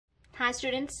Hi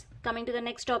students, coming to the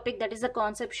next topic, that is the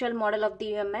conceptual model of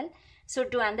the UML. So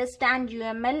to understand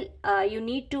UML, you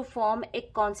need to form a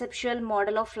conceptual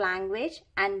model of language,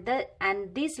 and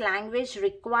this language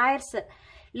requires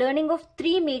learning of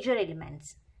three major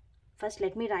elements. First,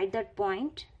 let me write that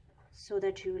point so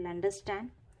that you will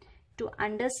understand. To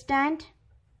understand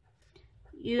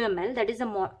UML, that is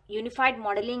a unified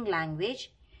modeling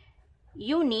language,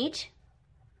 you need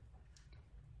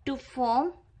to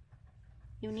form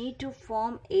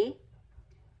a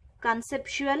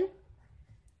conceptual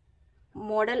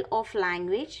model of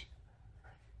language,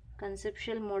 and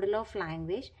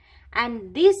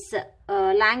this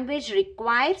language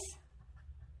requires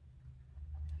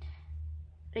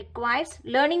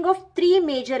learning of three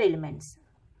major elements.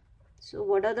 So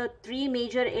what are the three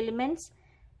major elements?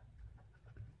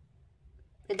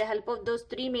 With the help of those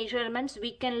three major elements,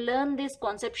 we can learn this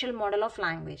conceptual model of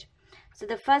language. So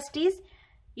the first is,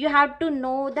 you have to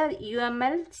know the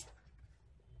UML's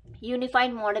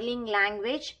unified modeling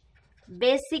language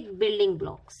basic building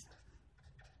blocks.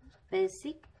 And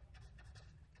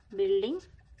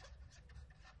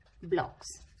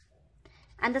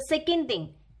the second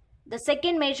thing, the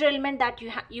second major element that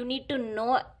you need to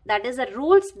know, that is the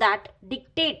rules that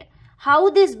dictate how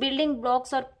these building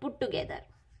blocks are put together.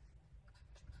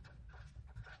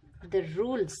 The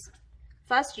rules.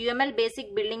 First, UML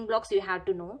basic building blocks you have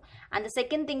to know, and the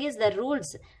second thing is the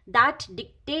rules that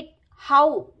dictate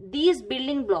how these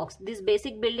building blocks, these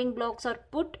basic building blocks are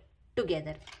put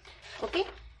together. Okay.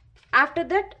 After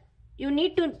that, you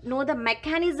need to know the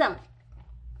mechanism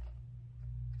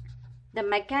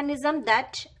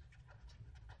that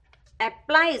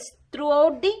applies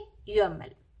throughout the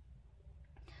UML.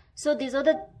 So these are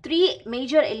the three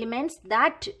major elements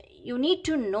that you need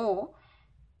to know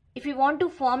if you want to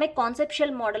form a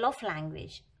conceptual model of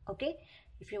language. Okay,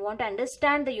 if you want to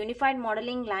understand the unified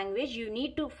modeling language, you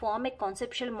need to form a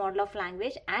conceptual model of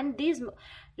language, and this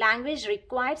language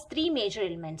requires three major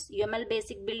elements: UML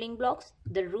basic building blocks,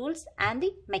 the rules, and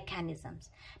the mechanisms.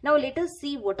 Now let us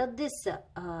see what are these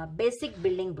basic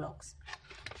building blocks.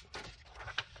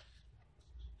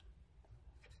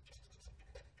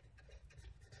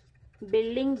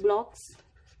 Building blocks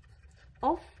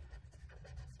of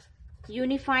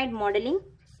unified modeling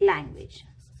language.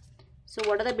 So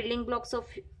what are the building blocks of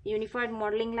unified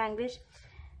modeling language?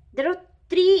 There are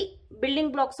three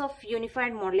building blocks of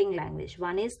unified modeling language.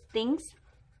 One is things,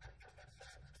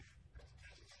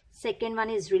 second one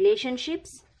is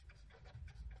relationships,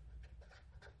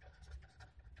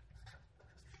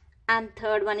 and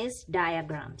third one is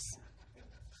diagrams.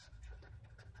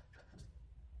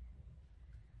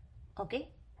 Okay,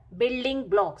 building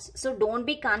blocks. So don't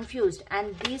be confused,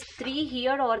 and these three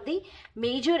here are the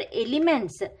major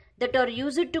elements that are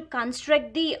used to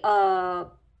construct the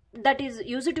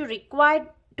required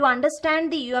to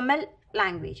understand the UML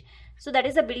language. So that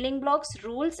is the building blocks,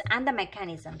 rules, and the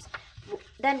mechanisms.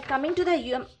 Then coming to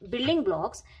the building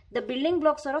blocks, the building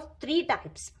blocks are of three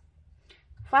types.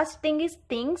 First thing is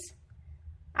things.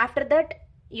 After that,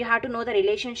 you have to know the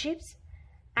relationships,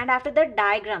 and after that,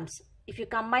 diagrams. If you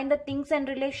combine the things and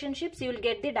relationships, you will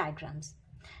get the diagrams.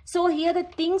 So here the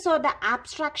things are the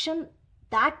abstraction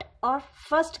that are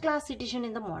first class citizen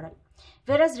in the model,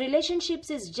 whereas relationships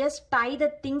is just tie the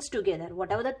things together.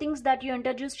 Whatever the things that you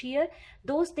introduced here,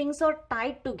 those things are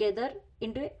tied together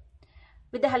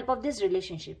with the help of these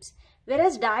relationships,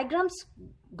 whereas diagrams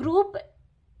group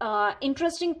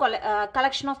interesting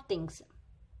collection of things.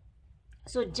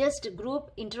 So just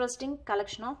group interesting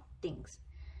collection of things,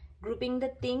 grouping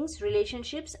the things,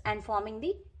 relationships, and forming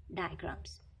the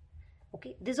diagrams.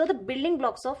 Okay, these are the building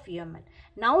blocks of UML.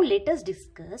 Now let us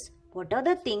discuss what are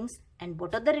the things and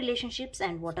what are the relationships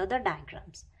and what are the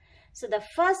diagrams. So the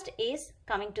first is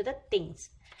coming to the things.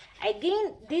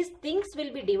 Again, these things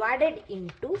will be divided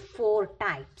into four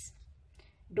types.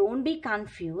 Don't be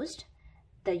confused.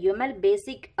 The UML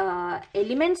basic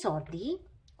elements are the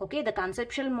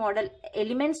conceptual model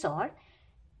elements are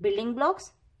building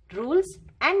blocks, rules,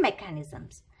 and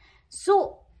mechanisms.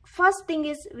 So first thing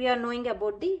is, we are knowing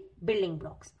about the building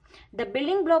blocks. The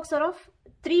building blocks are of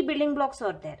three building blocks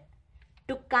are there.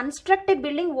 To construct a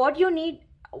building, what you need,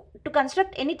 to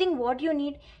construct anything, what you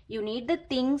need the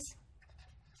things,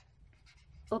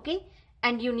 okay,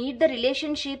 and you need the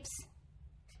relationships.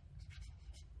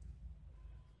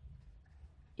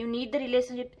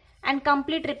 And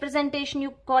complete representation,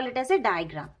 you call it as a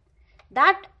diagram.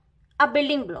 That a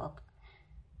building block.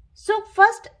 So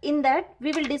first in that,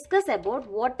 we will discuss about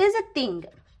what is a thing.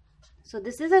 So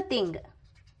this is a thing.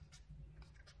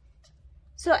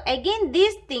 So again,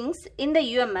 these things in the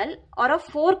UML are of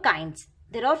four kinds.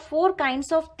 there are 4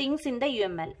 kinds of things in the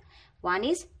UML. One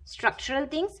is structural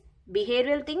things,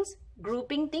 behavioral things,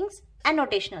 grouping things, and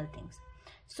notational things.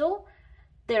 So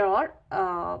there are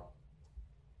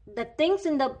the things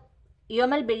in the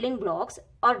UML building blocks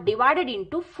are divided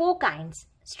into 4 kinds: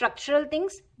 structural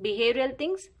things, behavioral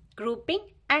things, grouping,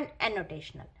 and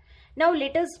annotational. Now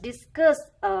let us discuss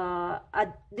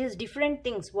these different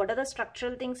things. What are the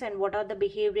structural things and what are the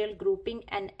behavioral, grouping,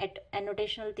 and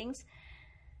annotational things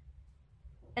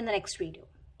in the next video.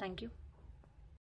 Thank you.